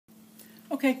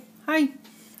Okay, hi.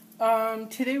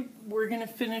 Today we're going to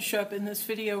finish up, in this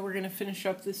video, we're going to finish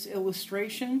up this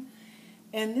illustration.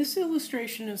 And this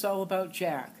illustration is all about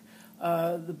Jack,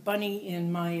 the bunny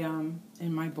in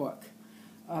my book.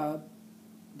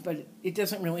 But it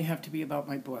doesn't really have to be about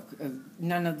my book.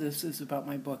 None of this is about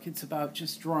my book. It's about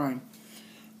just drawing,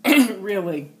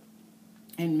 really.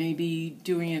 And maybe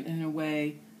doing it in a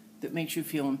way that makes you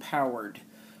feel empowered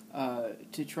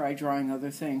to try drawing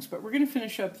other things. But we're going to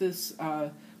finish up this,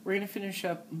 we're going to finish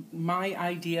up my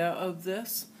idea of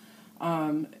this.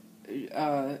 And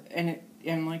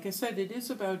like I said, it is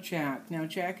about Jack. Now,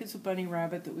 Jack is a bunny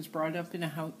rabbit that was brought up in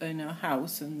a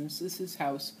house, and this is his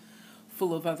house,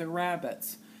 full of other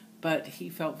rabbits. But he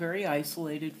felt very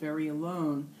isolated, very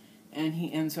alone, and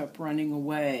he ends up running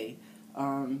away.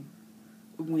 When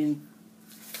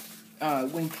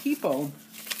people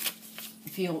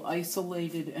feel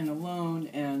isolated and alone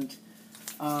and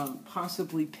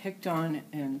possibly picked on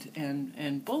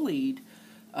and bullied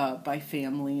by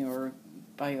family or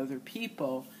by other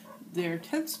people, there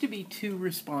tends to be two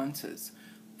responses: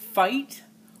 fight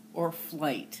or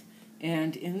flight.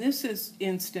 And in this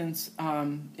instance,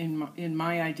 in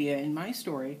my idea, in my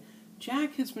story,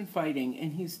 Jack has been fighting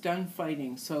and he's done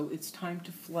fighting, so it's time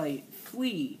to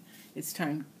flee. It's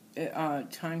time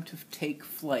to take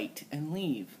flight and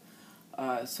leave.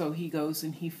 So he goes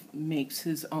and he makes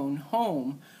his own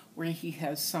home where he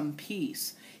has some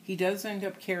peace. He does end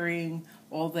up carrying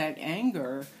all that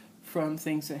anger from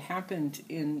things that happened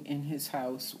in his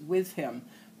house with him,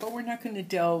 but we're not going to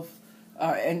delve,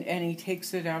 and he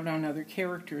takes it out on other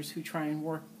characters who try and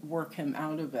work him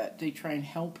out of it. They try and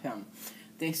help him.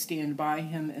 They stand by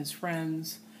him as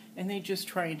friends, and they just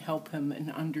try and help him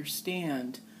and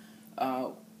understand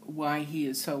why he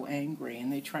is so angry,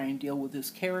 and they try and deal with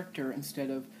his character instead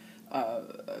of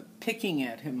picking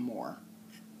at him more.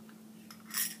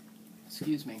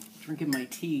 Excuse me, drinking my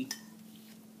tea,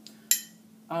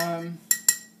 as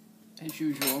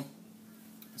usual.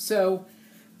 So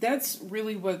that's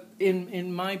really what,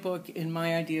 in my book, in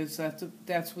my ideas,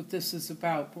 that's what this is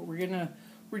about. But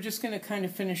we're just gonna kind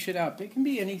of finish it up. It can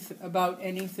be about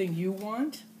anything you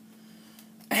want.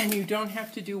 And you don't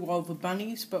have to do all the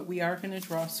bunnies, but we are going to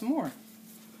draw some more.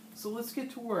 So let's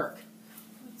get to work.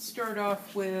 Let's start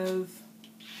off with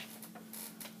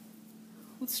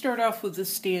the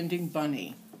standing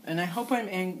bunny. And I hope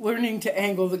I'm learning to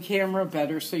angle the camera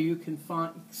better so you can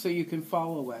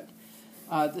follow it.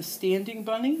 The standing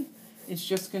bunny is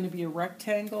just going to be a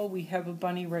rectangle. We have a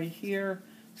bunny right here,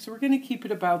 so we're going to keep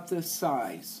it about this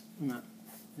size. I'm going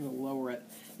to lower it.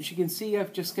 As you can see,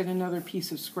 I've just got another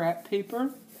piece of scrap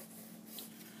paper.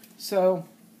 So,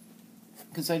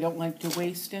 because I don't like to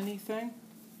waste anything.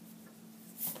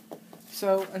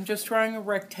 So I'm just drawing a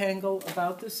rectangle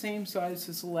about the same size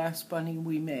as the last bunny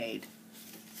we made.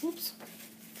 Oops.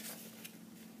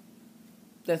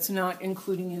 That's not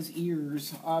including his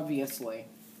ears, obviously.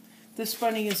 This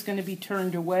bunny is going to be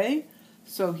turned away,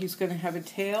 so he's going to have a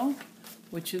tail,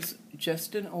 which is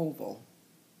just an oval.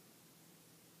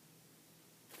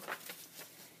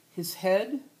 His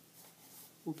head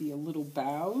will be a little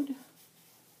bowed.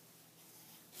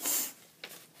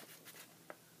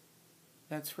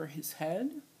 That's for his head.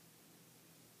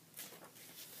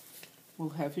 We'll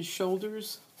have his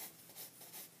shoulders.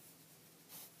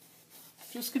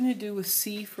 Just going to do a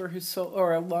C for his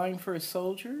or a line for his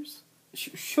shoulders.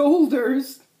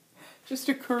 Just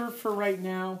a curve for right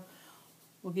now.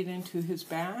 We'll get into his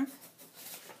back,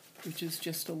 which is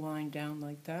just a line down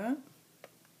like that.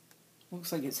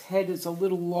 Looks like his head is a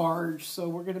little large, so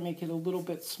we're going to make it a little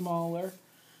bit smaller.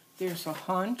 There's a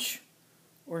haunch,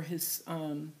 or his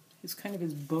kind of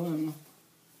his bum.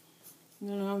 And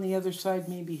then on the other side,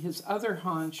 maybe his other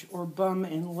haunch or bum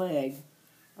and leg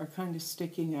are kind of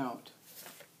sticking out.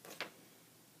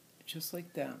 Just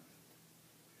like that.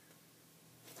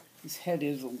 His head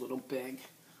is a little big.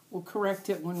 We'll correct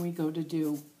it when we go to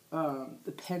do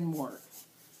the pen work.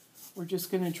 We're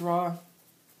just going to draw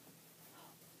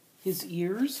his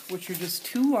ears, which are just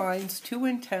two lines, two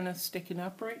antennas sticking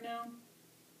up right now.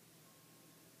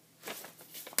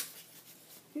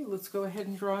 Okay, let's go ahead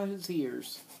and draw his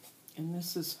ears. And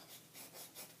this is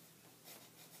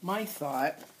my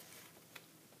thought.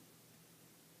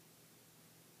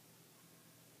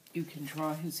 You can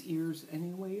draw his ears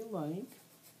any way you like.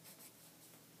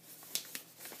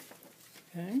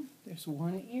 Okay, there's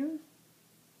one ear.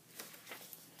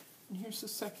 And here's the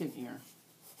second ear.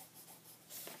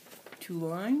 Two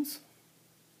lines.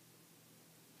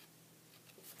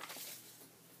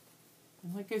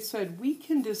 And like I said, we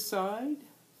can decide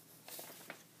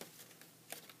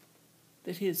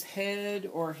that his head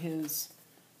or his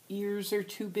ears are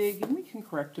too big, and we can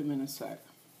correct them in a sec.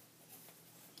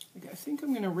 I think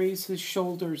I'm going to raise his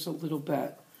shoulders a little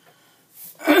bit.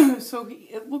 So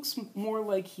it looks more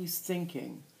like he's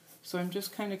thinking. So I'm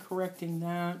just kind of correcting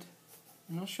that,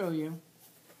 and I'll show you.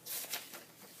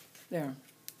 There.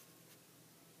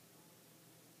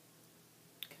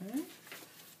 Okay.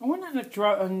 I want to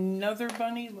draw another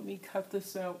bunny. Let me cut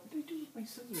this out. What did I do with my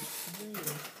scissors? There you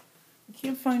go. I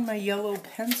can't find my yellow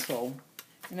pencil,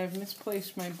 and I've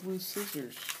misplaced my blue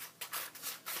scissors.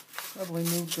 Probably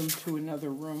moved them to another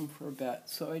room for a bit.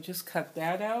 So I just cut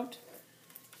that out.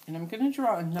 And I'm going to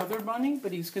draw another bunny,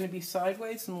 but he's going to be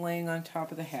sideways and laying on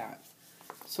top of the hat.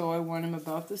 So I want him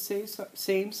about the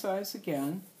same size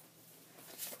again.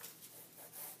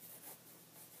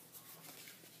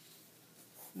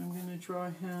 I'm going to draw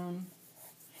him.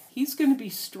 He's going to be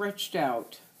stretched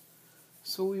out.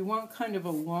 So we want kind of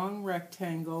a long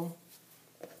rectangle.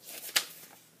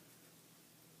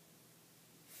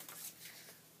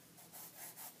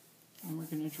 And we're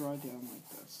going to draw down like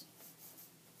this.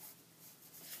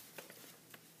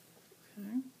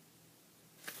 Okay.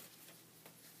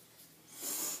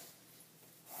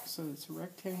 So it's a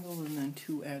rectangle and then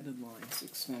two added lines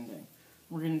extending.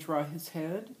 We're going to draw his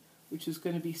head, which is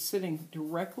going to be sitting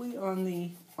directly on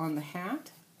the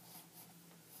hat.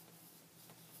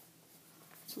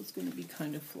 So it's going to be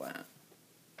kind of flat.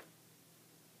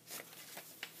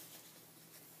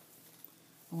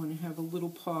 I want to have a little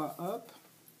paw up.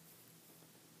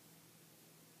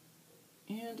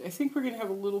 And I think we're going to have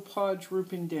a little paw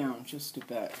drooping down just a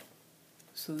bit.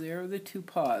 So there are the two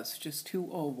paws, just two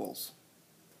ovals.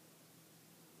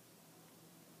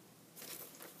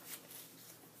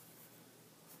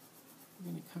 I'm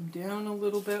going to come down a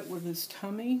little bit with his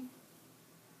tummy.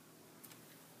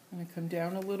 I'm going to come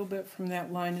down a little bit from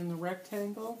that line in the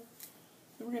rectangle.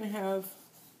 Then we're going to have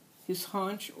his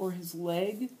haunch or his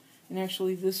leg. And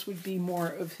actually this would be more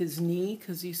of his knee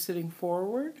because he's sitting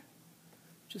forward.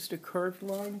 Just a curved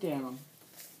line down.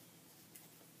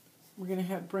 We're going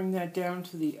to bring that down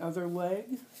to the other leg,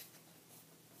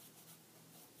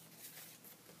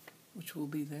 which will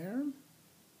be there.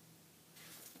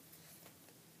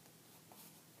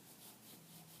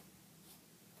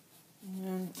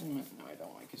 And no, I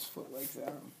don't like his foot like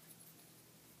that.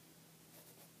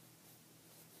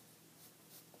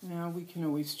 Now we can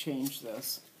always change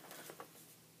this.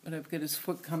 But I've got his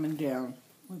foot coming down.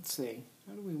 Let's see.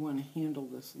 How do we want to handle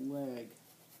this leg?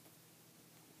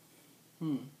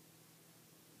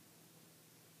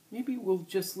 Maybe we'll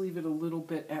just leave it a little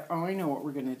bit. Oh, I know what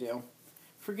we're going to do.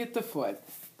 Forget the foot.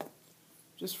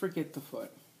 Just forget the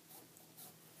foot.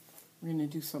 We're going to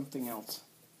do something else,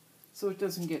 so it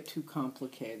doesn't get too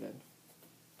complicated.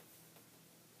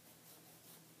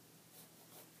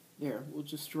 There, we'll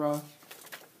just draw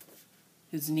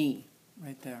his knee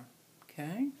right there.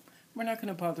 Okay? We're not going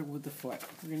to bother with the foot.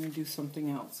 We're going to do something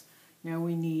else. Now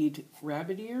we need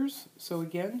rabbit ears. So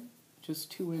again,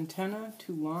 just two antennae,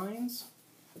 two lines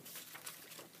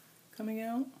coming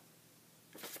out.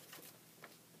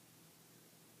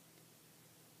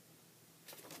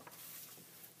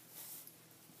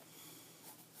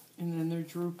 And then they're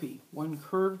droopy. One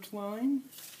curved line.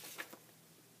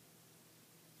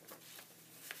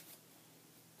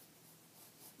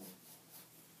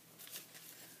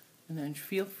 And then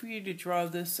feel free to draw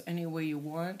this any way you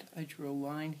want. I drew a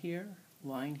line here,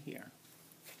 line here.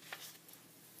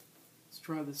 Let's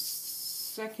draw the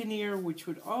second ear, which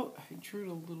would, oh, I drew it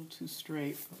a little too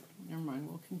straight. Never mind,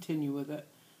 we'll continue with it.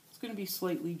 It's going to be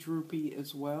slightly droopy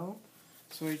as well.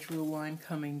 So I drew a line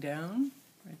coming down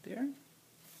right there.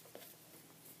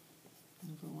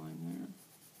 There's a line there.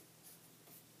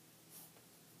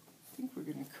 I think we're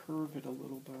going to curve it a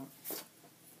little bit.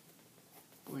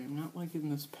 Boy, I'm not liking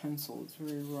this pencil. It's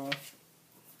very rough.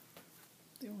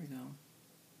 There we go.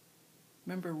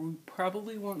 Remember, we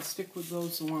probably won't stick with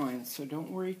those lines, so don't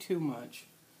worry too much.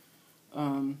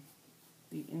 The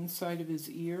inside of his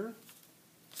ear,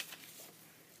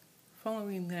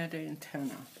 following that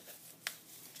antenna.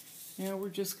 Now we're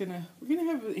gonna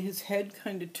have his head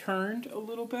kind of turned a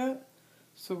little bit.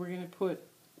 So we're gonna put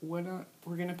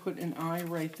an eye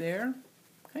right there,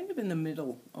 kind of in the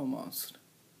middle almost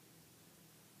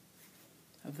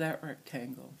of that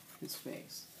rectangle, his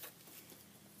face.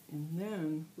 And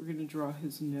then we're going to draw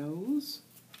his nose,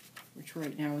 which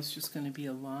right now is just going to be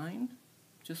a line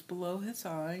just below his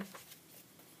eye,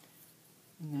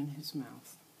 and then his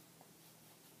mouth,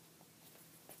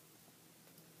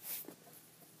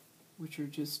 which are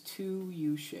just two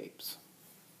U shapes.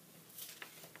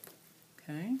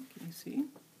 Okay, can you see?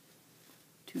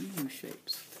 Two U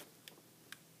shapes.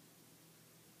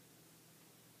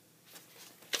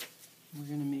 We're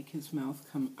going to make his mouth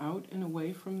come out and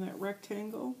away from that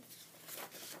rectangle,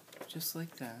 just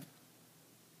like that.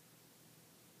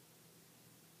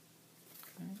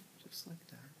 Okay, just like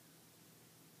that.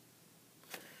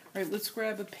 All right, let's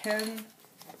grab a pen.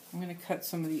 I'm going to cut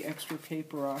some of the extra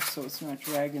paper off so it's not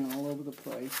dragging all over the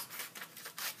place.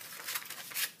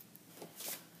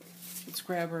 Let's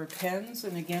grab our pens,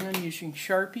 and again I'm using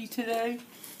Sharpie today.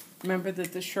 Remember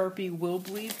that the Sharpie will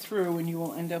bleed through and you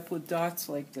will end up with dots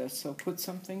like this, so put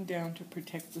something down to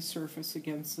protect the surface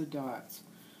against the dots.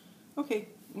 Okay,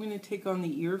 I'm going to take on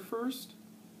the ear first.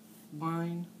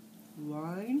 Line,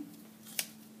 line.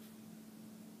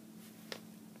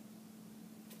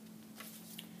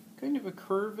 Kind of a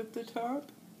curve at the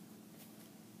top,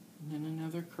 and then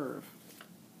another curve.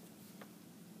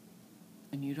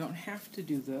 And you don't have to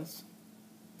do this.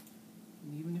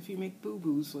 And even if you make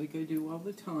boo-boos like I do all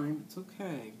the time, it's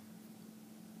okay.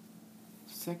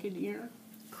 Second ear,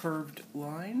 curved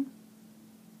line.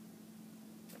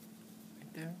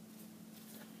 Right there.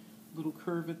 Little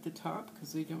curve at the top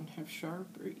because they don't have sharp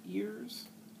ears.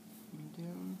 Coming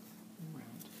down and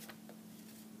around.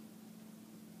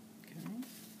 Okay.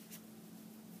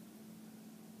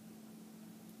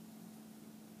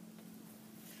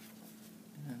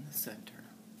 And then the center,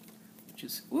 which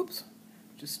is, whoops,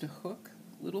 just a hook,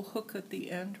 little hook at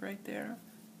the end right there,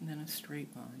 and then a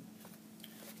straight line.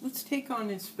 Let's take on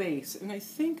his face, and I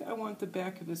think I want the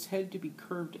back of his head to be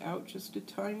curved out just a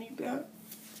tiny bit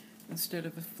instead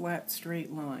of a flat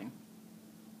straight line.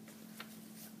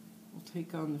 We'll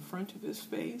take on the front of his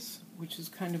face, which is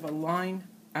kind of a line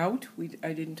out.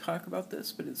 I didn't talk about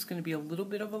this, but it's going to be a little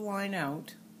bit of a line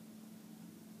out,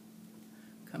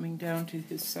 coming down to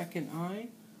his second eye,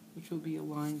 which will be a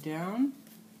line down,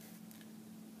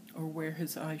 or where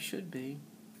his eye should be.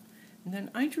 And then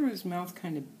I drew his mouth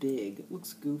kind of big. It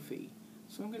looks goofy.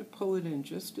 So I'm going to pull it in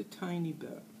just a tiny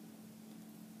bit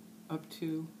up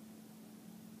to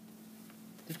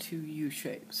the two U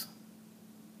shapes.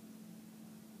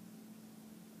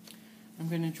 I'm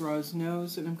going to draw his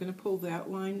nose, and I'm going to pull that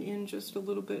line in just a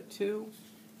little bit too.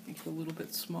 Make it a little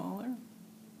bit smaller.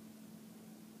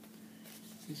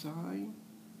 His eye,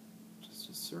 just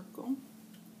a circle.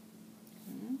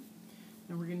 Okay.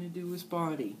 Then we're going to do his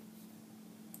body.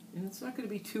 And it's not going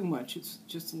to be too much, it's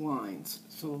just lines.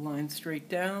 So a line straight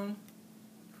down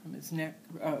from his neck,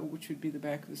 which would be the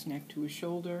back of his neck to his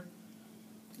shoulder.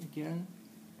 Again,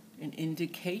 an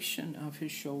indication of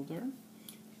his shoulder.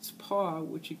 His paw,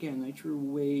 which again I drew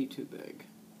way too big.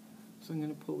 So I'm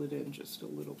going to pull it in just a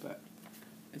little bit.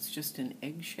 It's just an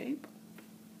egg shape.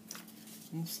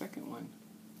 And the second one,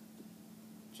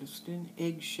 just an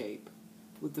egg shape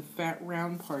with the fat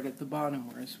round part at the bottom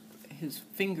where his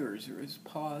fingers or his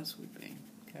paws would be.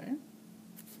 Okay.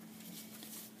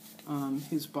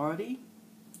 His body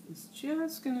is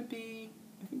just going to be,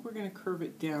 I think we're going to curve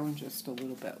it down just a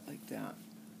little bit like that.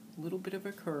 A little bit of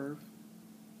a curve.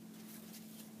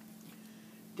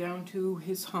 Down to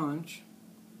his haunch.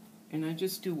 And I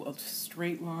just do a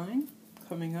straight line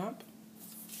coming up.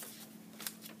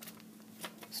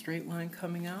 Straight line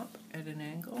coming up at an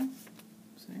angle.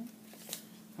 See?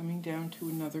 Coming down to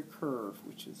another curve,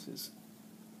 which is his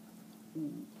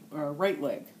right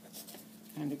leg,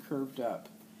 and it curved up.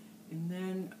 And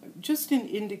then just an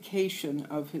indication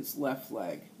of his left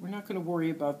leg. We're not going to worry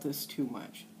about this too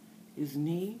much. His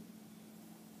knee,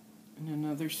 and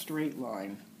another straight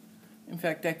line. In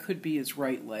fact, that could be his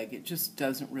right leg. It just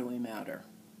doesn't really matter.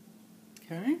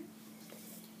 Okay?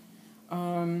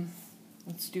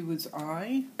 Let's do his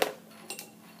eye.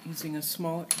 Using a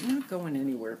smaller, not going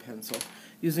anywhere pencil.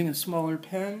 Using a smaller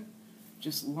pen,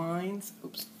 just lines.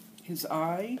 Oops. His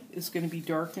eye is going to be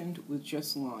darkened with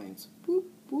just lines. Boop,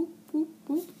 boop, boop,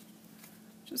 boop.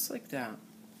 Just like that.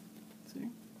 See?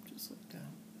 Just like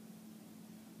that.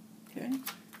 Okay?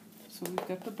 So we've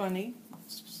got the bunny.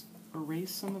 Let's just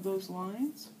erase some of those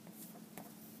lines.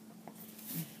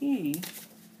 And he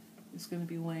is going to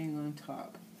be laying on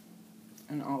top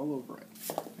and all over it.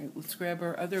 All right, let's grab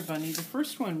our other bunny. The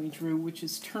first one we drew, which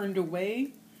is turned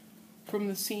away from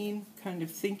the scene, kind of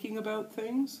thinking about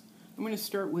things. I'm going to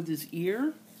start with his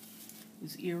ear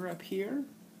up here,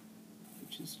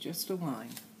 which is just a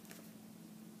line.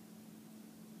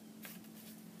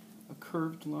 A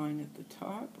curved line at the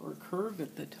top, or a curve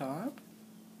at the top,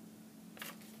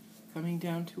 coming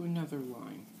down to another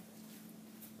line.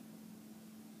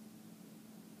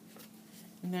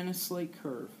 And then a slight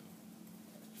curve,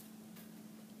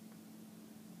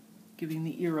 giving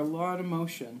the ear a lot of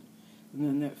motion, and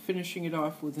then that finishing it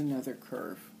off with another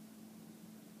curve.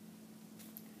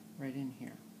 Right in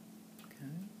here.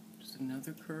 Okay, just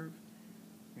another curve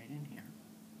right in here.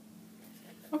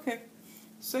 Okay,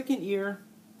 Second year,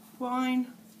 line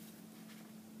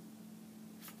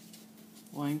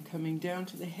coming down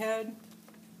to the head,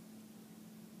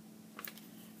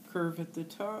 curve at the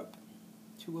top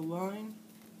to a line,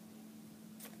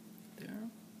 there,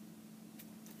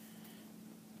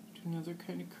 to another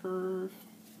kind of curve,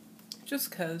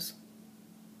 just 'cause.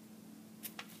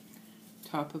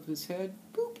 Top of his head,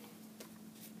 boop,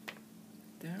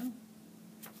 there.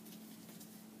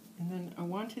 And then I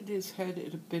wanted his head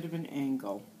at a bit of an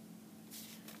angle.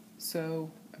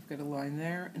 So I've got a line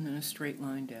there and then a straight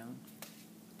line down.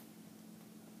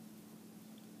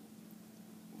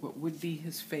 What would be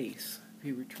his face if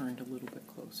he returned a little bit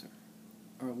closer,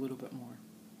 or a little bit more.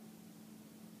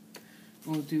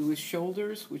 We'll do his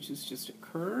shoulders, which is just a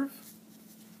curve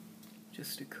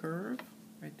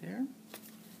right there.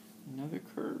 Another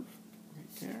curve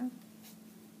right there.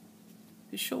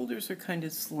 His shoulders are kind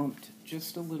of slumped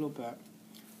just a little bit.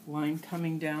 Line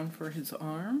coming down for his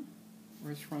arm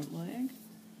or his front leg.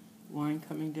 Line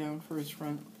coming down for his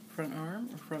front arm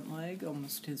or front leg,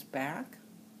 almost his back.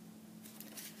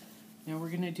 Now we're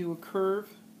going to do a curve,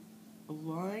 a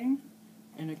line,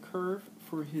 and a curve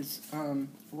for his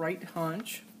right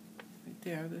haunch. Right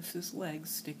there, this is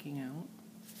legs sticking out.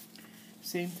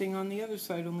 Same thing on the other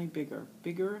side, only bigger.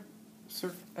 Bigger,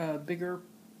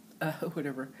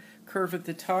 curve at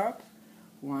the top,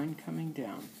 line coming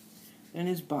down. Then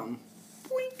his bum.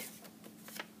 Boink!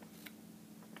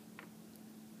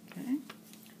 Okay.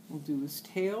 We'll do his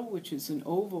tail, which is an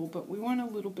oval, but we want a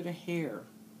little bit of hair.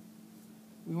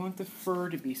 We want the fur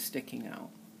to be sticking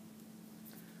out.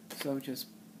 So just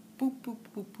boop, boop,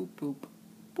 boop, boop, boop,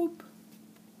 boop.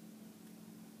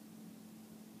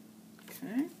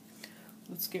 Okay.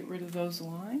 Let's get rid of those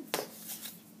lines.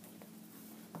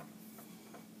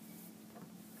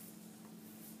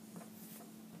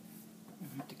 I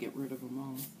have to get rid of them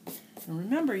all. And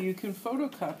remember, you can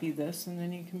photocopy this and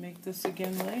then you can make this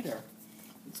again later.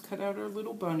 Let's cut out our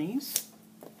little bunnies.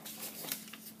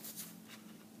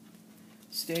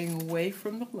 Staying away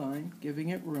from the line, giving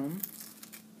it room.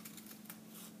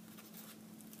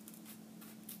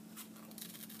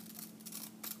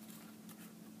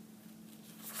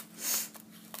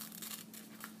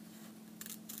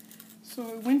 So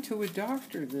I went to a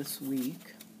doctor this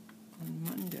week on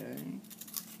Monday,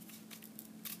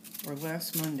 or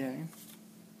last Monday.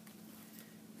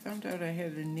 Found out I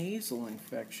had a nasal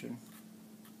infection.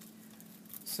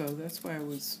 So that's why I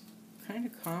was kind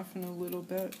of coughing a little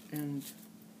bit and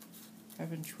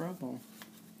having trouble.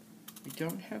 I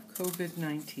don't have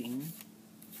COVID-19.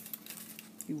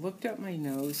 He looked at my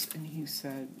nose and he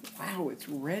said, "Wow, it's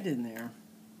red in there."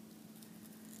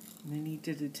 And then he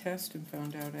did a test and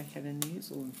found out I had a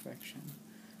nasal infection.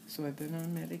 So I've been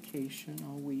on medication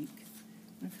all week.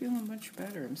 I'm feeling much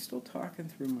better. I'm still talking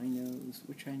through my nose,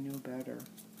 which I know better.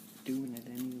 Doing it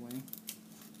anyway.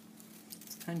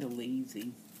 It's kind of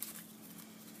lazy.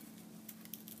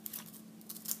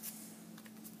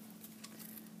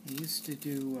 I used to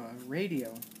do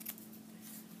radio.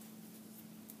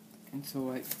 And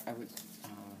so I was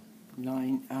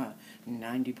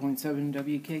 90.7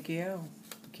 WKKL.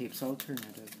 Cape's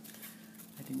Alternative.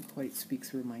 I didn't quite speak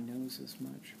through my nose as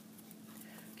much.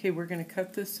 Okay, we're going to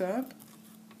cut this up.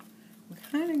 We're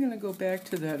kind of going to go back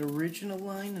to that original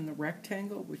line in the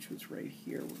rectangle, which was right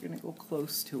here. We're going to go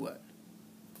close to it.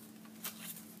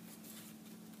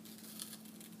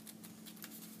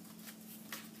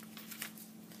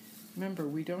 Remember,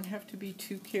 we don't have to be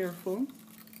too careful.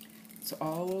 It's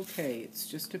all okay. It's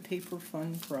just a paper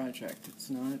fun project. It's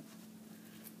not...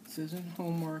 This isn't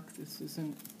homework, this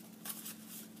isn't,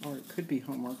 or it could be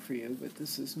homework for you, but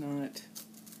this is not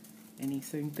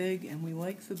anything big, and we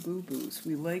like the boo-boos.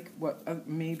 We like what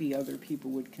maybe other people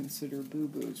would consider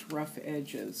boo-boos, rough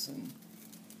edges, and,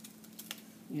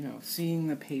 you know, seeing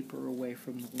the paper away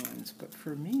from the lines. But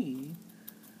for me,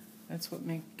 that's what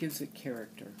gives it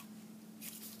character.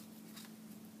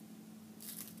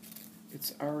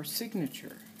 It's our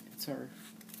signature. It's our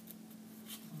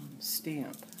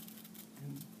stamp.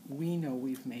 And we know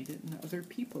we've made it, and other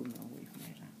people know we've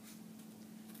made it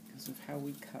because of how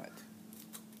we cut.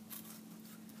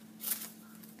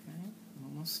 Okay, I'm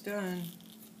almost done.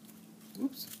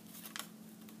 Oops.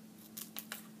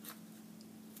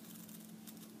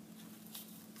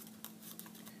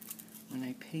 When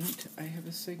I paint, I have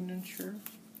a signature,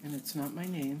 and it's not my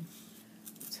name.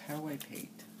 It's how I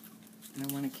paint. And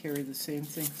I want to carry the same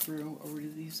thing through over to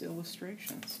these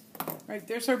illustrations. All right,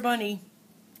 there's our bunny.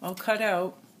 All cut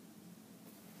out.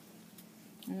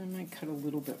 And I might cut a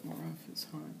little bit more off his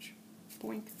haunch.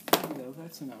 Boink. There we go.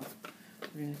 That's enough.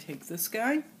 We're going to take this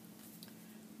guy.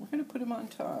 We're going to put him on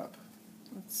top.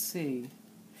 Let's see.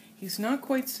 He's not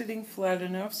quite sitting flat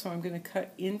enough, so I'm going to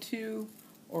cut into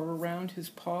or around his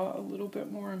paw a little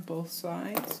bit more on both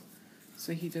sides.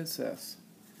 So he does this.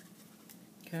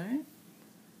 Okay?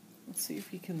 Let's see if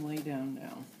he can lay down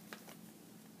now.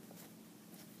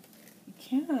 He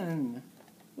can.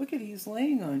 Look at, he's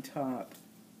laying on top.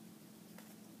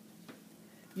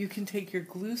 You can take your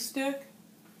glue stick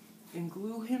and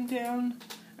glue him down.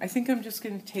 I think I'm just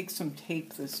going to take some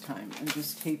tape this time and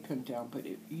just tape him down. But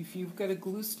if you've got a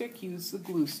glue stick, use the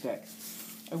glue stick.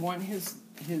 I want his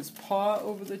paw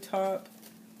over the top,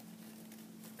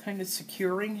 kind of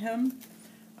securing him.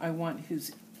 I want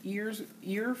his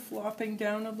ear flopping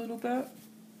down a little bit.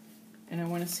 And I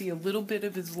want to see a little bit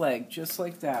of his leg, just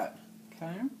like that.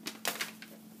 Okay?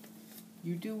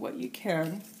 You do what you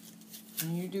can,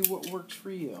 and you do what works for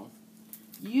you.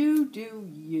 You do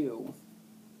you.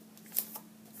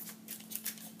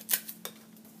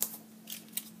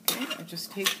 Okay, I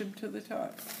just taped him to the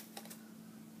top.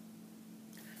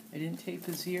 I didn't tape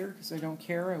his ear because I don't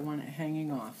care. I want it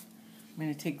hanging off. I'm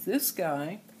going to take this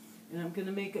guy, and I'm going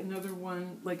to make another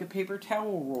one like a paper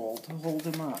towel roll to hold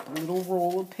him up. A little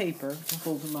roll of paper to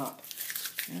hold him up.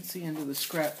 That's the end of the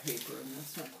scrap paper, and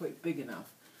that's not quite big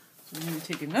enough. So I'm going to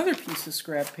take another piece of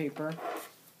scrap paper.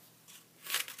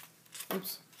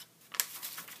 Oops.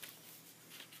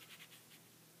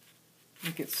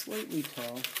 Make it slightly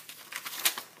tall.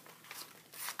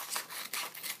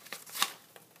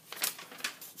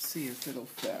 See if it'll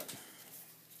fit.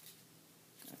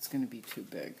 That's going to be too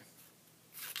big.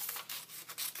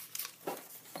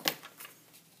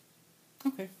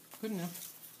 Okay, good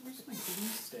enough. Where's my glue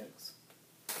sticks?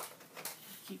 I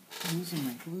keep losing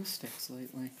my glue sticks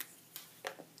lately.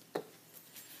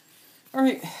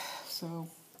 Alright, so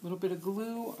a little bit of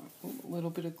glue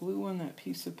on that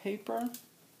piece of paper.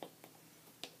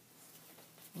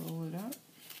 Roll it up.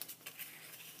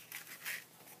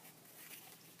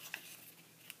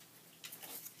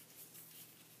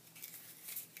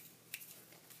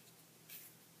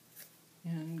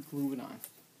 And glue it on.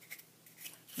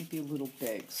 Might be a little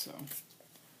big, so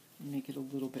make it a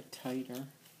little bit tighter.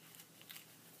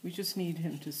 We just need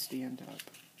him to stand up.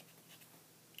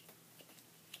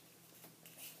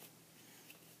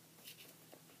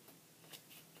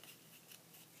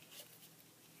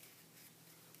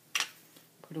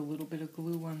 Put a little bit of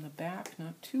glue on the back,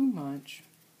 not too much,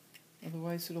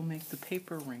 otherwise it'll make the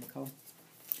paper wrinkle.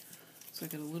 So I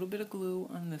got a little bit of glue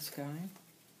on this guy.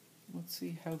 Let's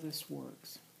see how this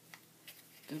works.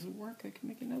 Does it work? I can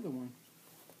make another one.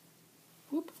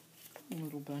 Whoop, a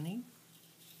little bunny.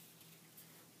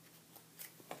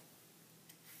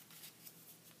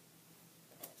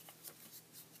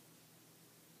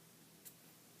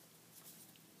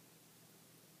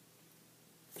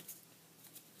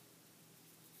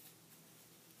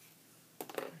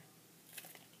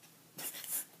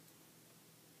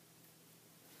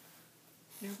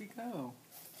 There we go.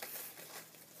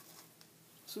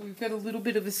 So we've got a little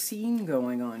bit of a scene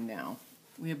going on now.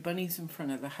 We have bunnies in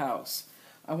front of the house.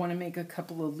 I want to make a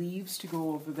couple of leaves to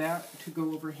go over that, to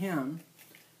go over him,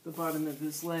 the bottom of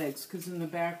his legs, because in the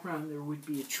background there would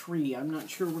be a tree. I'm not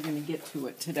sure we're going to get to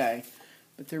it today,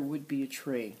 but there would be a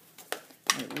tree. All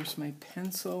right, where's my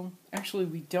pencil? Actually,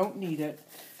 we don't need it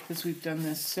because we've done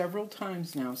this several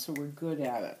times now, so we're good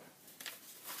at it.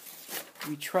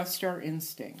 We trust our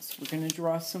instincts. We're going to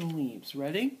draw some leaves.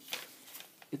 Ready?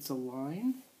 It's a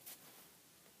line,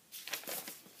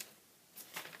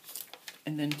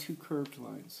 and then two curved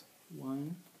lines.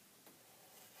 1,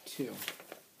 2.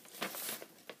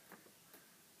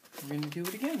 We're going to do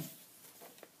it again.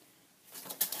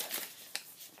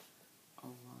 A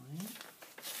line,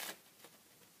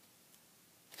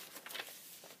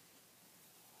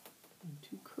 and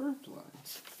two curved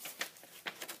lines.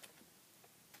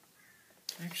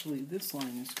 Actually, this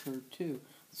line is curved too.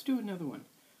 Let's do another one.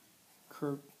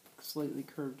 Curved, slightly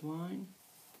curved line,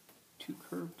 two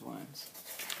curved lines.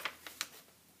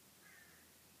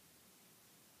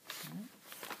 Okay.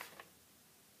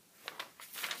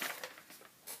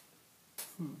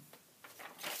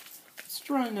 Let's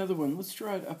draw another one. Let's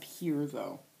draw it up here,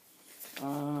 though.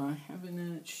 Having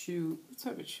it shoot. Let's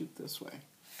have it shoot this way.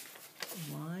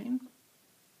 Line.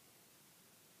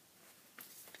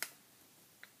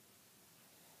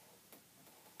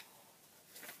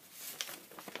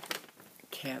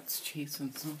 Cat's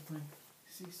chasing something.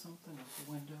 See something out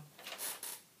the window?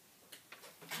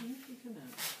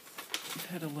 We've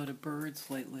had a lot of birds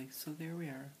lately, so there we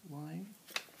are. Line.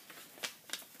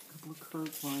 A couple of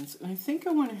curved lines. And I think I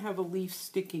want to have a leaf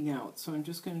sticking out, so I'm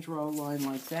just going to draw a line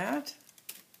like that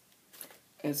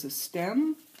as a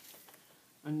stem.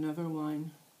 Another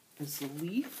line as the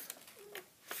leaf.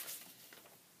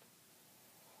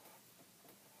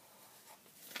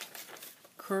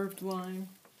 curved line.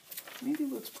 Maybe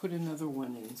let's put another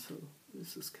one in so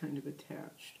this is kind of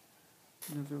attached.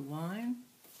 Another line.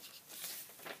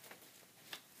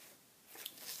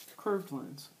 Curved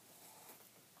lines.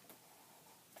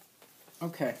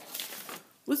 Okay,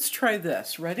 let's try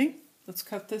this. Ready? Let's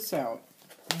cut this out.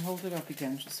 I'll hold it up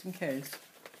again just in case.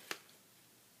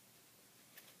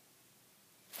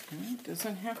 Okay, it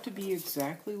doesn't have to be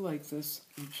exactly like this.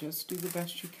 You just do the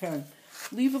best you can.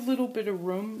 Leave a little bit of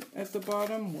room at the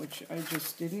bottom, which I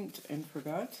just didn't and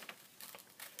forgot.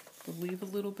 But leave a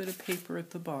little bit of paper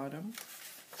at the bottom.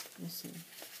 We'll see.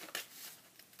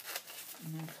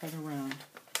 And then cut around.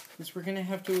 Because we're going to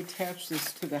have to attach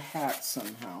this to the hat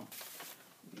somehow.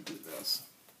 Let me do this.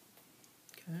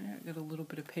 Okay, I got a little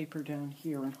bit of paper down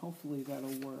here, and hopefully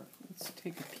that'll work. Let's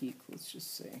take a peek. Let's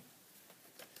just see.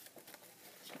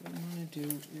 So what I'm going to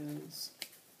do is,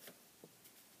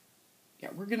 yeah,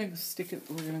 we're going to stick it,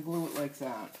 we're going to glue it like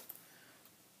that.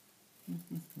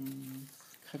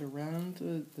 Cut around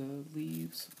the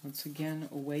leaves, once again,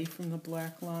 away from the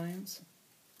black lines.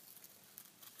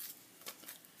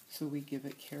 So we give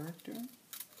it character.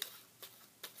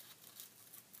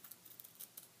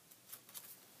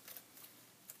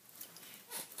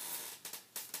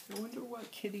 I wonder what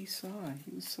Kitty saw.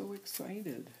 He was so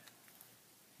excited.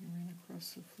 He ran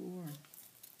across the floor.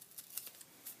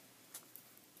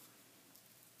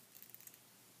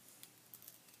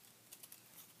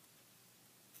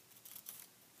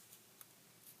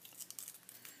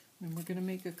 And we're going to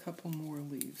make a couple more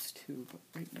leaves too, but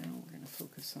right now we're going to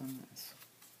focus on this.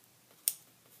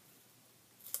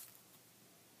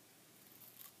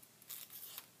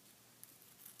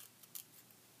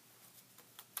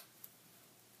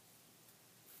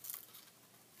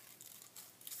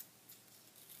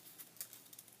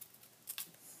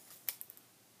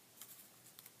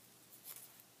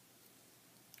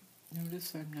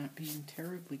 Notice I'm not being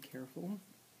terribly careful,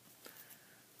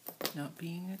 not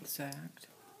being exact.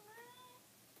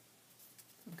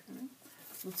 Okay,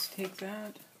 let's take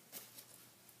that.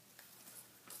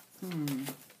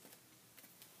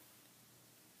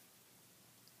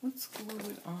 Let's glue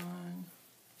it on,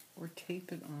 or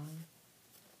tape it on,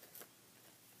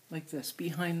 like this,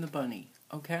 behind the bunny,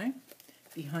 okay?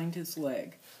 Behind his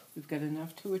leg. We've got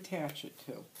enough to attach it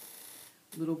to.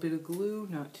 A little bit of glue,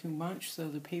 not too much, so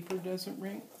the paper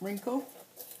doesn't wrinkle.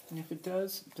 And if it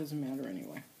does, it doesn't matter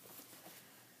anyway.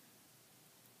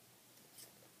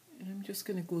 And I'm just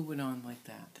going to glue it on like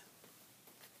that.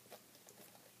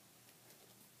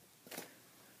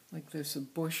 Like there's a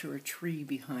bush or a tree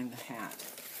behind the hat.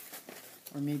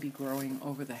 Or maybe growing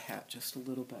over the hat just a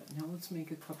little bit. Now let's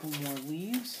make a couple more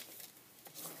leaves.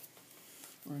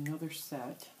 Or another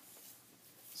set.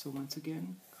 So once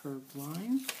again, curved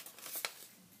line.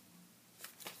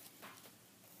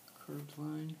 Curved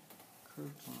line,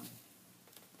 curved line.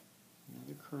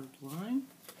 Another curved line.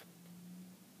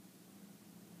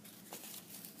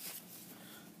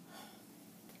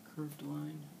 Curved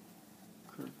line,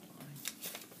 curved line.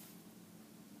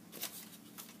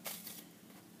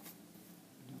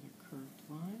 Another curved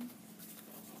line.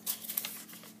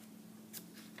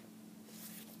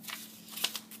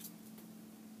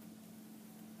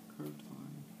 Curved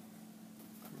line,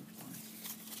 curved line.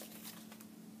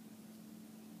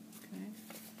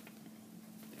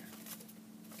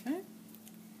 Okay.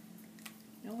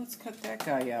 Now let's cut that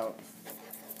guy out.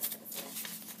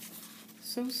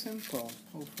 So simple,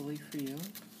 hopefully for you.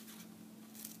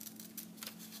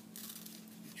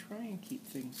 Try and keep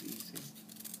things easy.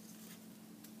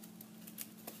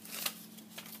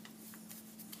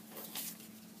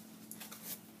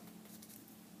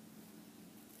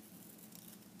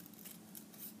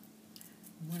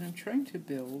 What I'm trying to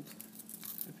build,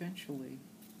 eventually,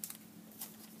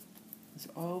 is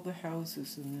all the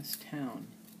houses in this town.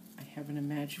 I have an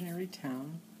imaginary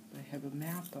town I have a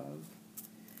map of.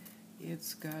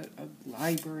 It's got a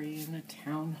library and a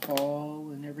town hall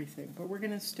and everything, but we're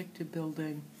going to stick to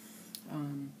building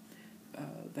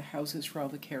the houses for all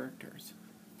the characters.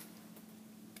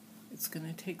 It's going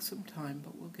to take some time,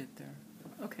 but we'll get there.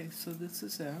 Okay, so this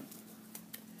is it.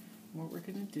 What we're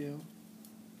going to do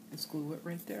is glue it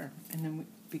right there. And then,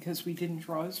 because we didn't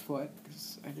draw his foot,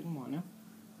 because I didn't want to,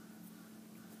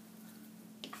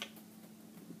 it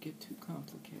would get too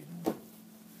complicated.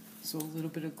 So a little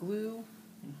bit of glue.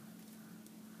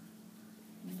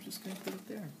 I'm just going to put it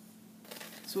there.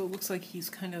 So it looks like he's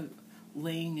kind of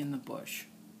laying in the bush.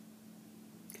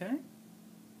 Okay? Do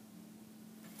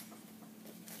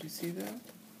you see that?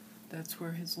 That's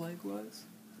where his leg was.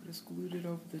 I just glued it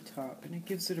over the top, and it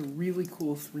gives it a really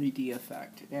cool 3D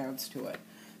effect. It adds to it.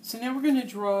 So now we're going to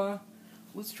draw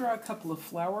let's draw a couple of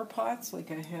flower pots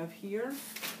like I have here.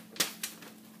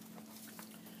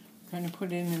 Kind of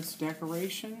put in as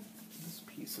decoration. This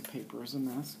piece of paper is a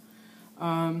mess.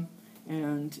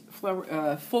 And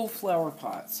full flower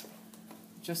pots,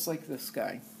 just like this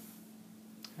guy.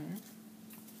 Okay.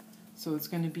 So it's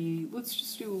going to be, let's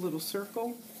just do a little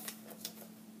circle.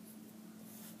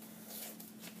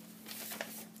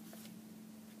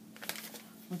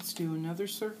 Let's do another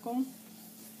circle.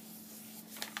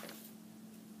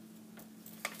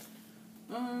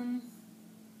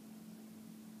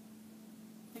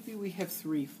 Maybe we have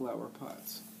 3 flower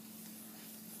pots.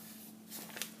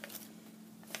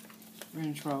 We're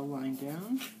going to draw a line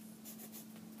down,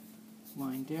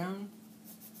 line down,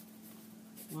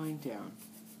 line down.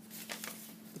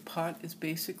 The pot is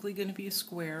basically going to be a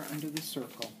square under the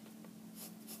circle.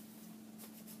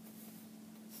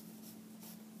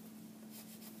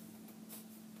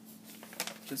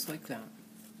 Just like that.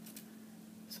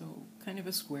 So kind of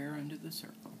a square under the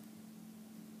circle.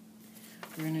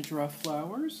 We're going to draw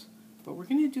flowers, but we're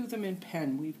going to do them in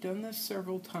pen. We've done this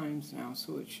several times now,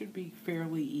 so it should be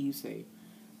fairly easy.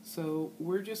 So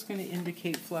we're just going to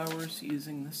indicate flowers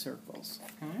using the circles.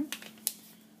 Okay?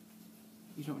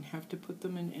 You don't have to put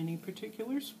them in any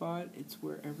particular spot. It's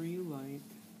wherever you like.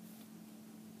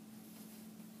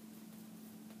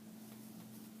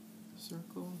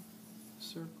 Circle,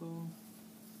 circle,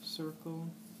 circle,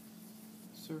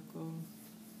 circle,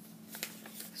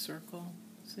 circle.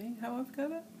 See how I've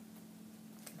got it?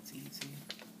 It's easy.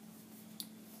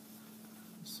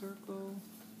 Circle.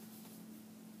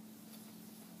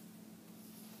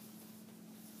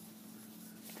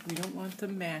 We don't want the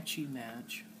matchy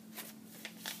match.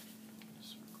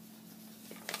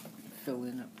 Fill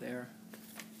in up there.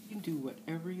 You can do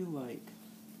whatever you like.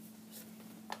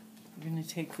 I'm going to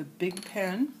take the big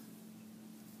pen.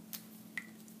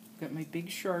 Got my big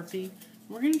Sharpie.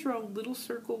 We're going to draw a little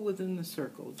circle within the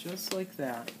circle, just like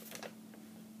that.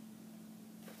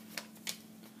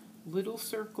 Little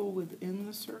circle within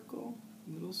the circle,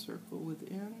 little circle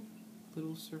within,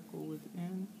 little circle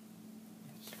within.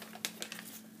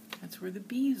 That's where the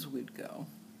bees would go.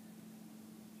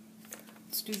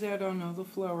 Let's do that on all the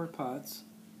flower pots,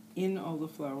 in all the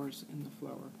flowers in the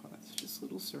flower pots, just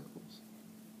little circles.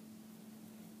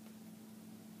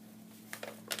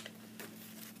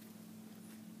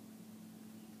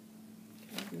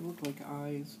 They look like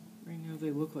eyes. Right now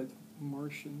they look like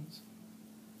Martians.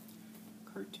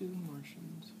 Cartoon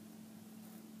Martians.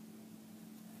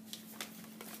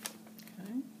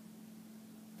 Okay.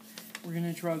 We're going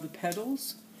to draw the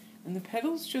petals. And the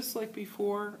petals, just like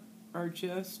before, are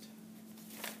just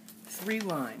 3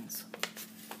 lines.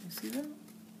 You see that?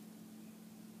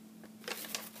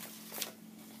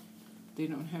 They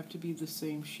don't have to be the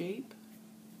same shape.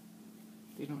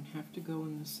 They don't have to go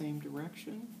in the same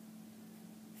direction.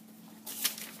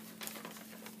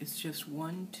 It's just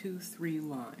 1, 2, 3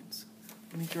 lines.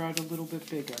 Let me draw it a little bit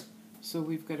bigger. So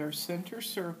we've got our center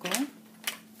circle.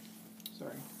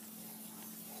 Sorry.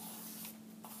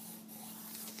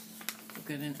 We've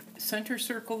got a center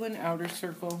circle and outer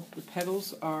circle. The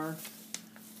petals are,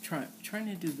 trying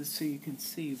to do this so you can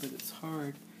see, but it's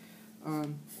hard.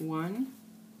 1,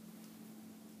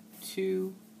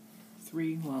 2,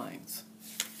 3 lines.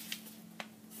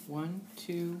 1,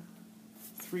 2,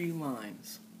 3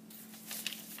 lines.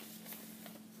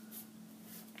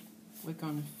 Like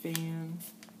on a fan.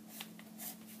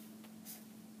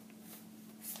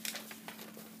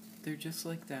 They're just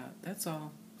like that. That's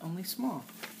all. Only small. 1,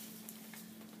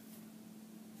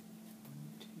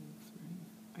 2,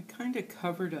 3. I kind of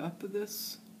covered up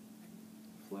this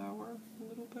flower a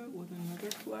little bit with another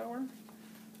flower.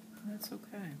 That's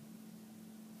okay.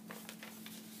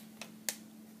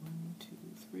 1, 2,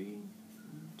 3. 1,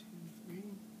 2, 3.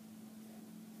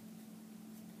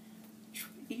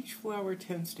 Each flower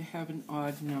tends to have an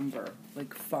odd number,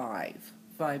 like 5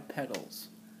 petals.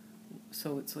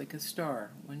 So it's like a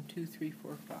star. 1, 2, 3,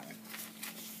 4, 5.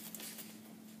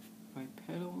 5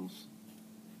 petals,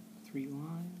 3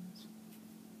 lines.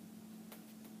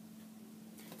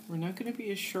 We're not going to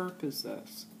be as sharp as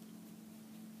this.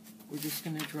 We're just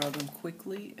going to draw them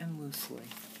quickly and loosely.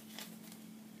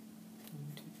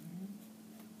 1, 2,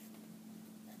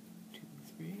 3. 2,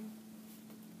 3. 1,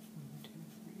 2,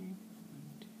 3. 1,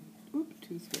 2.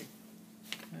 2, 3.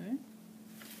 Okay.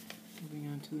 Moving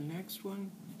on to the next one.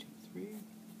 1, 2, 3.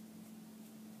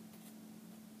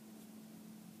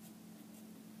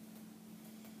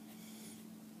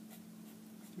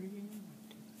 3. 1,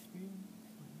 2, 3. 1,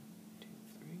 2,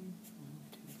 3. 1,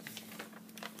 2,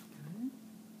 3.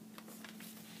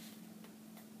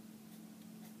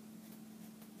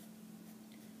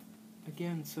 Okay.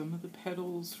 again, some of the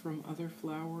petals from other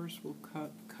flowers will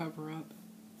cover up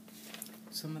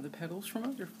some of the petals from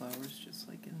other flowers, just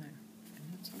like in there.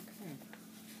 And it's okay.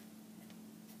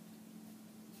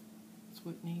 It's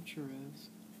what nature is.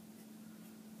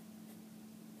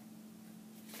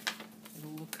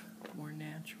 It'll look more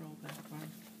natural that way.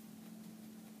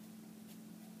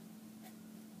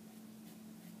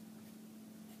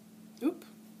 Oop.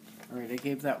 All right, I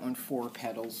gave that one 4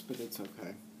 petals, but it's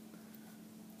okay.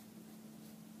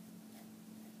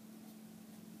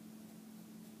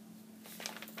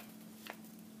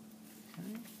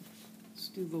 Okay, let's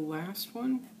do the last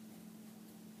one.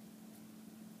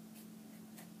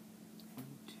 1,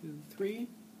 2, 3.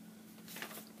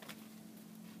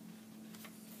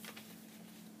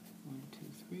 1, 2,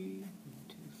 3. 1, 2, 3.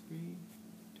 2, 3.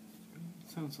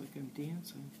 Sounds like I'm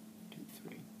dancing. 2,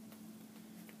 3. 1,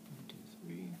 2,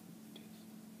 3. 2,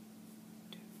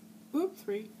 2. Oop,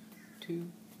 3,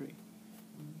 2, 3. 1,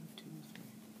 2, 3.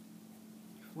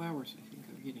 Flowers, I think,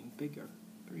 are getting bigger.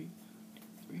 3, 2,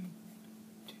 3.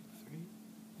 2, 3.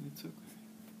 And it's okay.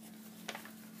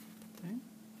 Okay?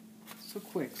 So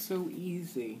quick, so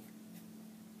easy.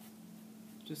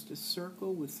 Just a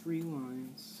circle with 3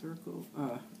 lines.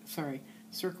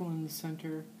 Circle in the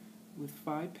center with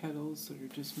 5 petals that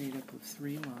are just made up of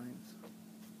 3 lines.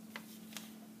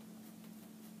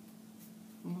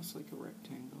 Almost like a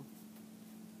rectangle.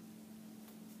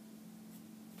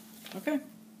 Okay.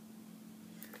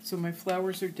 So my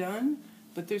flowers are done,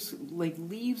 but there's like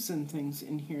leaves and things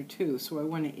in here too, so I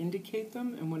want to indicate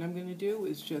them, and what I'm going to do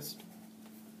is just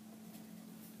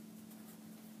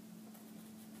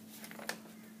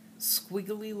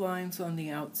squiggly lines on the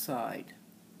outside.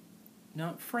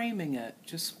 Not framing it,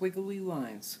 just squiggly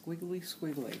lines. Squiggly,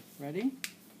 squiggly. Ready?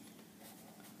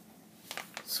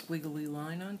 Squiggly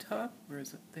line on top. Where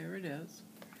is it? There it is.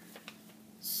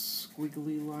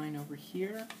 Squiggly line over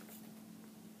here.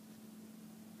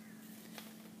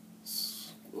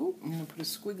 Ooh, I'm going to put a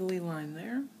squiggly line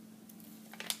there.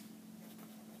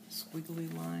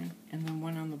 Squiggly line. And then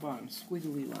one on the bottom.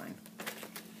 Squiggly line.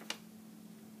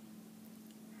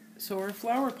 So our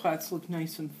flower pots look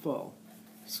nice and full.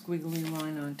 Squiggly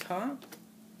line on top.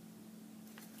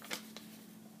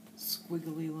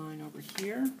 Squiggly line over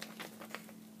here.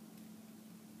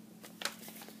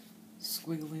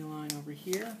 Squiggly line over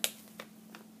here.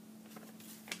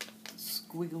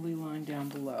 Squiggly line down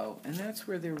below. And that's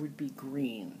where there would be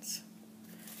greens.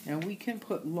 Now we can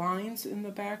put lines in the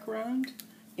background,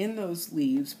 in those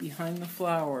leaves, behind the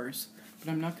flowers,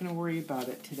 but I'm not going to worry about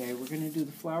it today. We're going to do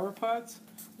the flower pots.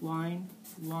 Line,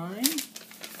 line.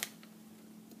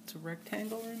 It's a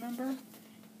rectangle, remember?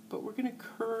 But we're going to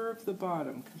curve the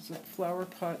bottom because the flower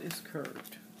pot is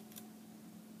curved.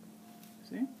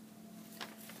 See?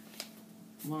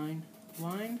 Line,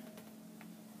 line,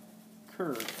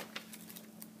 curve.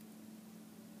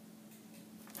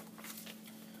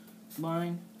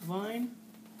 Line, line,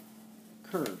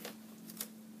 curve.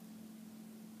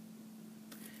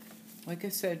 Like I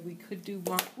said, we could do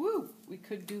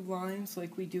lines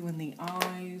like we do in the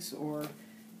eyes or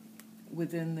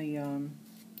within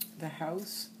the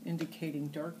house, indicating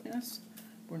darkness.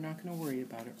 We're not going to worry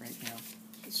about it right now.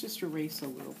 Let's just erase a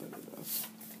little bit of this.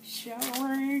 Shall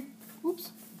we?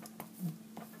 Oops.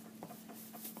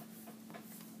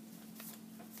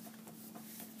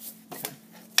 Okay.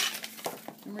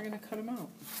 And we're going to cut them out.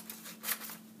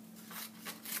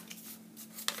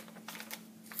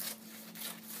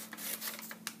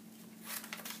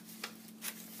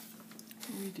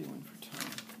 What are we doing for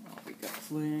time? Oh, we got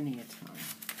plenty of time.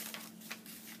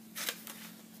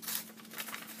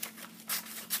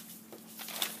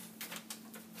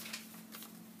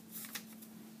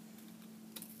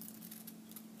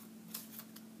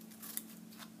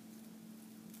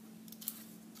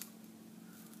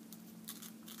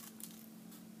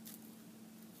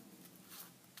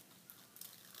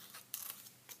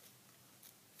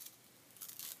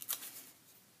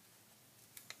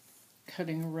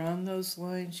 Cutting around those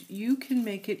lines. You can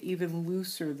make it even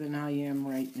looser than I am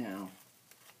right now,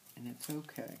 and it's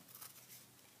okay.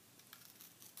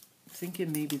 I'm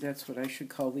thinking maybe that's what I should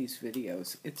call these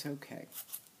videos. It's okay.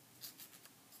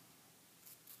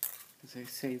 Because I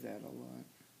say that a lot.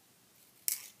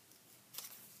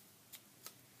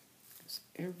 Because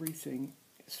everything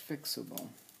is fixable.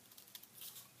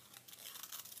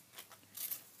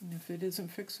 And if it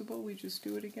isn't fixable, we just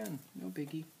do it again. No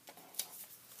biggie.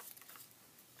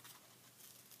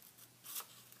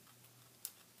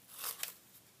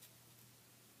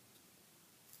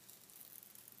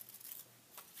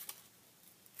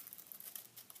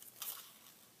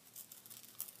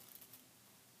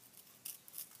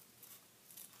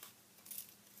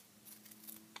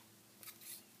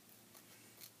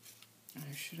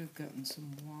 I should have gotten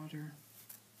some water.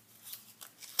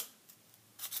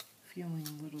 Feeling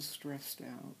a little stressed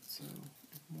out, so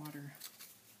water.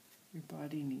 Your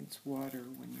body needs water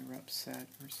when you're upset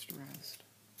or stressed.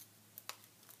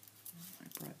 I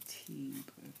brought tea,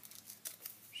 but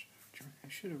I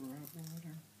should have brought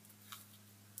water.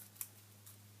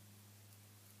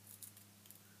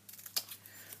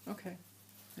 Okay,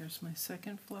 there's my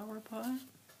second flower pot.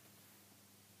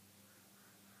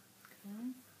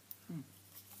 Okay.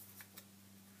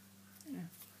 Yeah.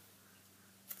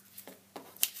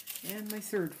 And my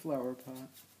third flower pot.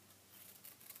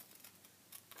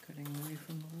 Cutting away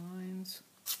from the lines.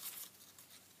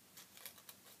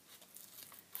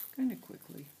 Kind of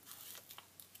quickly.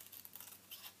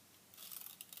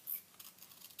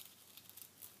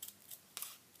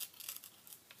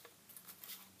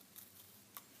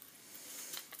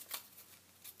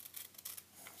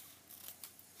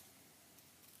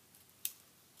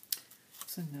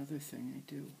 That's another thing I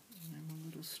do when I'm a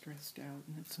little stressed out,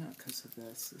 and it's not because of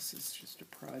this. This is just a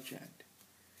project.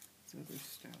 It's other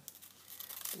stuff.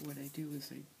 But what I do is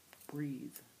I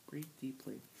breathe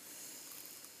deeply.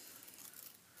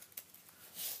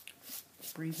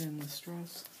 Breathe in the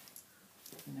stress,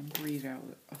 and then breathe out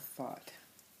a thought,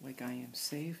 like I am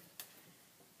safe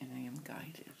and I am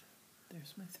guided.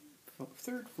 There's my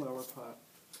third flower pot.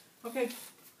 Okay,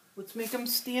 let's make them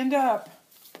stand up.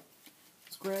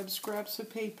 Let's grab scraps of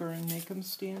paper and make them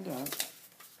stand up.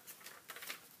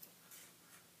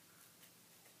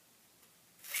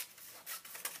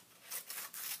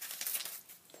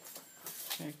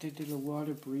 In fact, I did a lot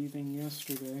of breathing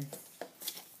yesterday.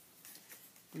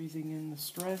 Breathing in the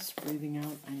stress, breathing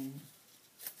out, I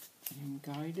am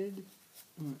guided,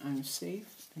 I'm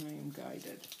safe, and I am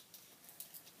guided.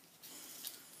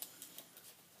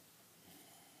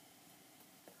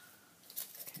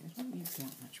 Okay, I don't need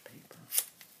that much paper.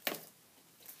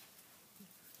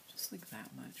 Just like that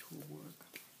much will work.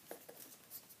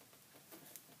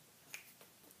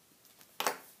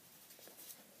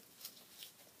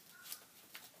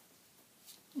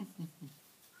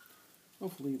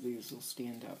 Hopefully these will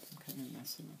stand up. I'm kind of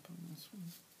messing up on this one.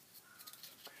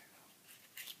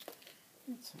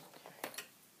 Okay. It's okay.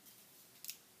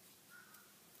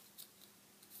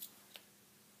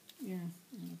 Yeah,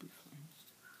 it'll be fine.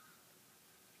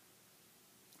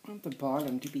 I want the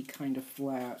bottom to be kind of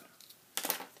flat.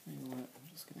 Tell you what, I'm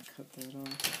just going to cut that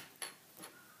off.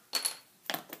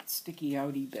 Sticky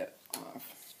outy bit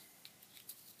off.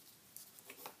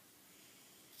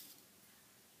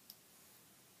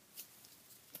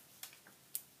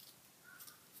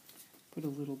 Put a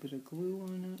little bit of glue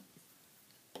on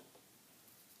it.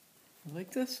 You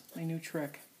like this? My new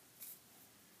trick.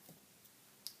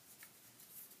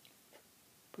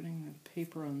 Putting the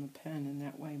paper on the pen, and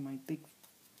that way my big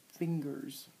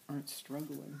fingers aren't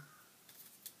struggling.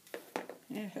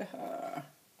 Yeah.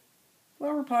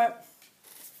 Flower pot.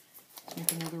 Let's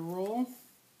make another roll.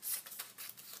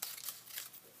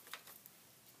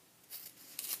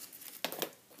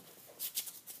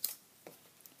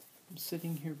 I'm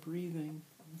sitting here breathing,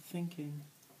 I'm thinking.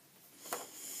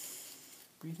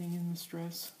 Breathing in the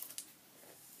stress,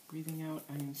 breathing out,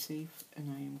 I am safe and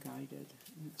I am guided.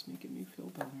 And it's making me feel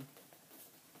better.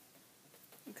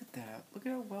 Look at that. Look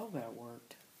at how well that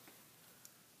worked.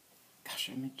 Gosh,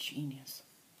 I'm a genius.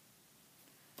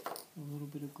 A little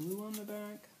bit of glue on the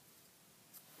back.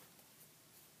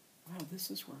 Wow, this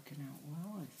is working out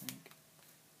well, I think.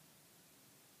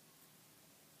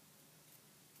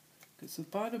 Because the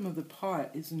bottom of the pot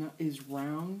is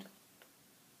round.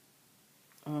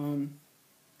 I'm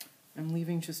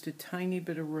leaving just a tiny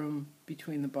bit of room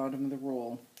between the bottom of the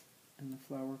roll and the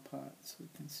flower pot so we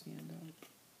can stand up.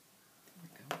 There we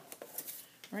go.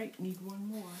 All right, need one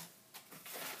more.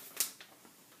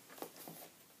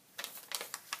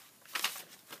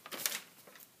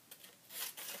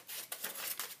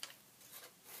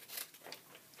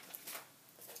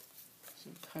 So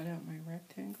cut out my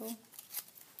rectangle.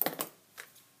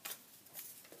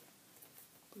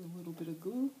 Put a little bit of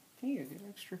glue. Hey, I got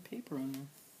extra paper on there.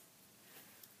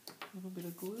 A little bit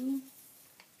of glue.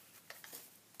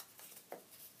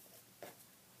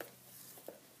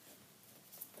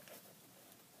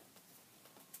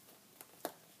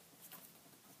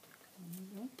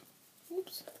 Up.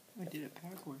 Oops, I did it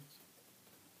backwards.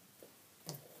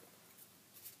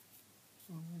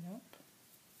 Roll it up.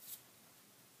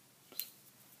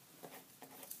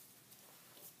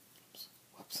 Oops.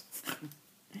 Whoops.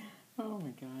 Oh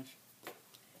my gosh.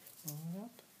 Roll it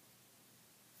up.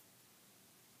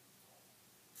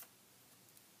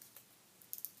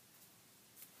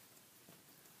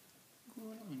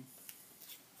 Glue it on.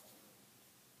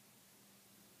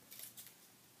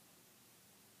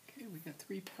 Okay, we got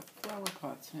 3 flower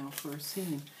pots now for a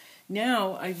scene.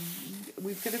 Now,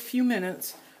 we've got a few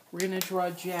minutes. We're going to draw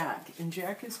Jack, and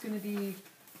Jack is going to be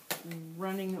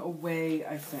running away,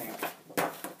 I think.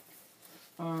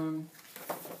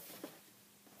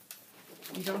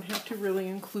 You don't have to really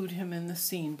include him in the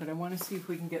scene, but I want to see if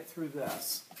we can get through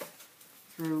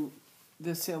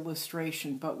this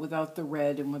illustration, but without the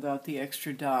red and without the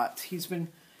extra dots. He's been,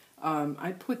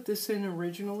 I put this in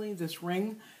originally, this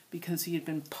ring, because he had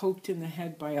been poked in the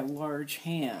head by a large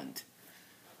hand.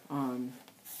 And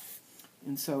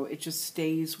so it just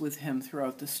stays with him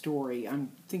throughout the story.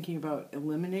 I'm thinking about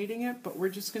eliminating it, but we're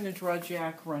just going to draw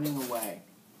Jack running away.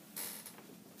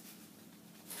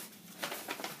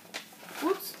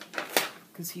 Whoops.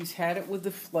 Because he's had it with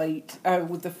the fight, and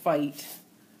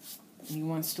he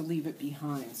wants to leave it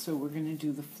behind. So we're going to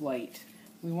do the flight.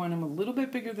 We want him a little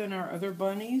bit bigger than our other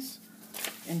bunnies.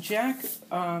 And Jack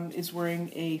is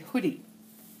wearing a hoodie.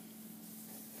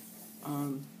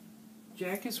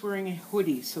 Jack is wearing a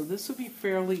hoodie, so this will be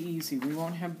fairly easy. We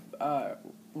won't have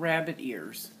rabbit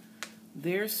ears.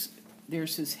 There's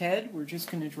his head. We're just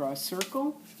going to draw a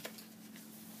circle.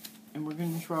 And we're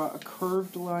going to draw a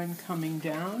curved line coming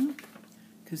down,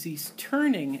 because he's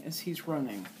turning as he's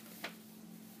running.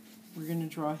 We're going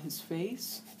to draw his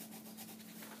face,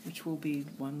 which will be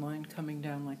one line coming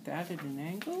down like that at an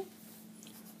angle.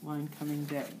 Line coming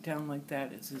down like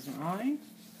that is his eye.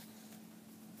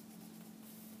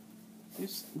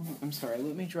 I'm sorry,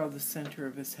 let me draw the center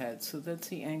of his head. So that's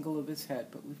the angle of his head,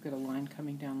 but we've got a line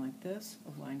coming down like this,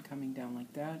 a line coming down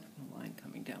like that, a line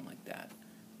coming down like that.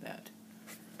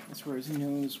 That's where his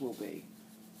nose will be.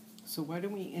 So why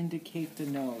don't we indicate the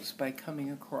nose by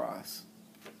coming across?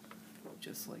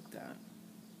 Just like that.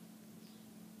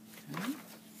 Okay.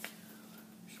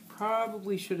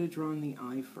 Probably should have drawn the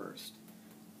eye first,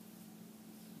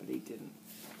 but he didn't.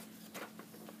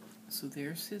 So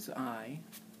there's his eye.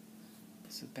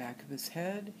 It's the back of his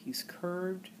head. He's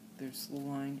curved. There's the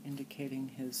line indicating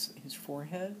his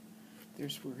forehead.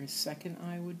 There's where his second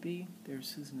eye would be.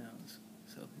 There's his nose.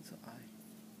 So his eye.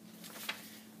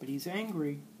 But he's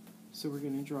angry, so we're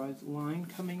going to draw a line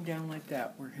coming down like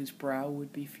that where his brow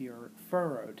would be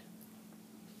furrowed.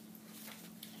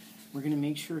 We're going to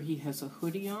make sure he has a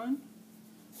hoodie on,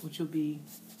 which will be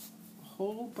a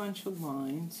whole bunch of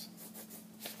lines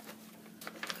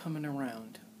coming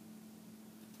around.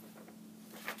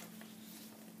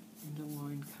 And a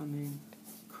line coming,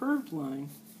 curved line,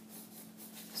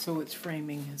 so it's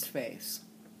framing his face.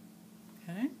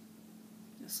 Okay?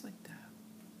 Just like that.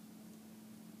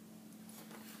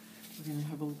 We're going to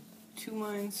have 2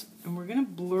 lines, and we're going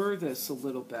to blur this a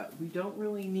little bit. We don't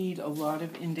really need a lot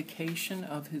of indication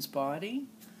of his body,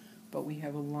 but we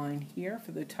have a line here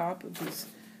for the top of his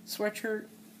sweatshirt,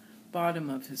 bottom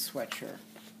of his sweatshirt.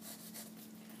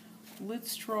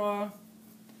 Let's draw a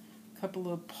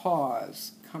couple of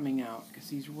paws coming out because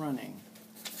he's running.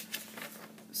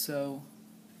 So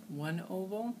 1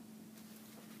 oval,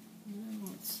 and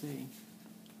let's see.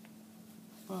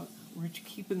 But we're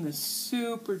keeping this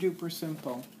super duper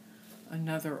simple.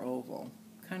 Another oval.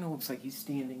 Kind of looks like he's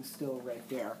standing still right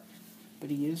there, but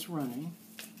he is running.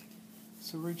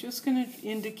 So we're just going to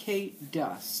indicate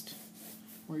dust.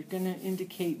 We're going to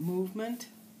indicate movement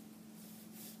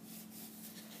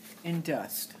and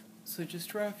dust. So just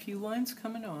draw a few lines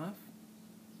coming off.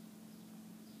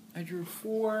 I drew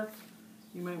 4.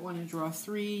 You might want to draw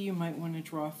 3. You might want to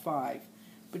draw 5.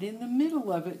 But in the middle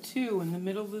of it, too, in the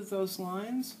middle of those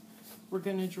lines, we're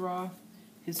going to draw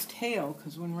his tail,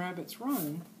 because when rabbits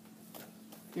run,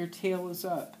 their tail is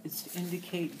up. It's to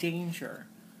indicate danger.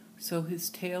 So his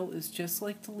tail is just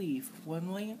like the leaf. 1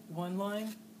 line,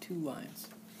 2 lines.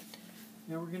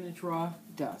 Now we're going to draw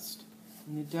dust.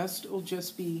 And the dust will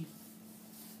just be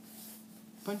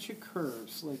a bunch of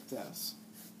curves like this.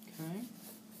 Okay?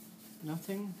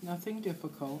 Nothing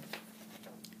difficult.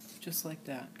 Just like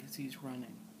that, because he's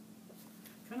running.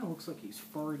 Kind of looks like he's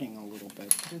farting a little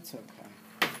bit, but it's okay.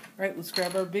 All right, let's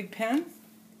grab our big pen.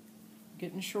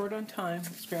 Getting short on time.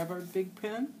 Let's grab our big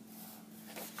pen.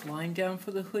 Line down for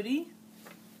the hoodie.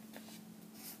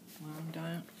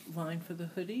 Line for the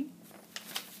hoodie.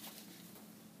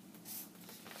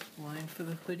 Line for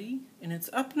the hoodie. And it's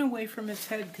up and away from his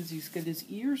head because he's got his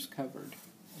ears covered.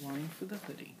 Line for the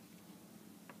hoodie.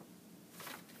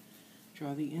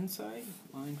 Draw the inside.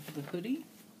 Line for the hoodie.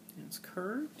 And it's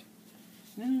curved.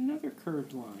 And then another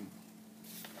curved line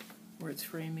where it's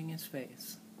framing his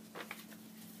face.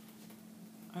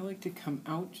 I like to come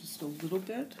out just a little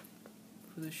bit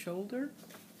for the shoulder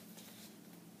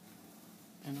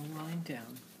and a line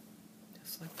down,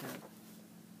 just like that.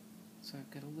 So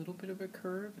I've got a little bit of a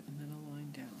curve and then a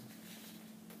line down.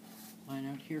 Line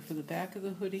out here for the back of the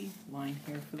hoodie, line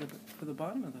here for the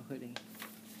bottom of the hoodie.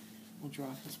 We'll draw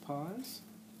his paws,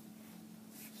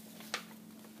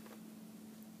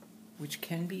 which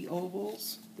can be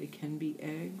ovals, they can be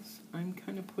eggs. I'm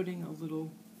kind of putting a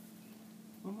little,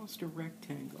 almost a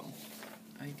rectangle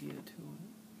idea to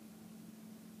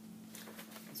it.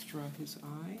 Let's draw his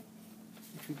eye.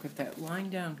 If we put that line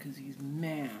down because he's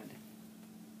mad.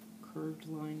 Curved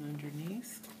line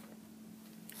underneath.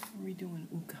 What are we doing?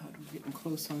 Oh God, we're getting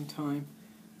close on time.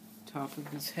 Top of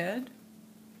his head.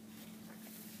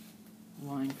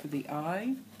 Line for the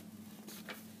eye.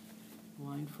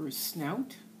 Line for his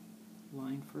snout.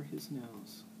 Line for his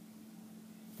nose.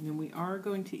 And then we are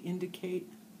going to indicate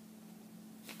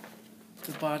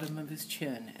the bottom of his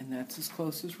chin, and that's as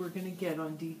close as we're going to get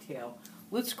on detail.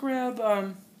 Let's grab,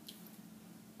 oh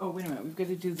wait a minute, we've got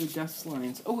to do the dust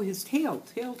lines. Oh, his tail.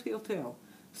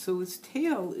 So his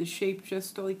tail is shaped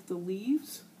just like the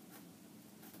leaves,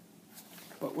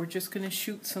 but we're just going to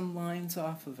shoot some lines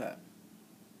off of it.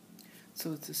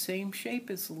 So it's the same shape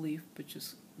as the leaf, but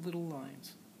just little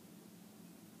lines.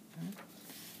 Okay.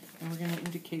 And we're going to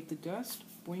indicate the dust.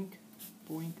 Boink,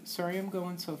 boink. Sorry I'm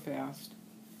going so fast.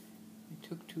 I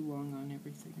took too long on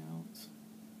everything else.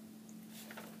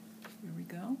 There we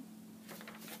go.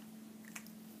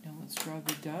 Now let's draw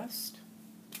the dust.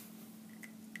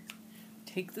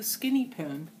 Take the skinny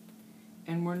pen,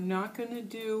 and we're not going to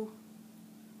do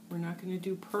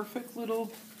perfect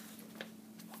little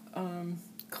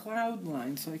cloud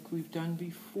lines like we've done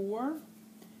before.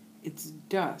 It's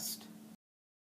dust.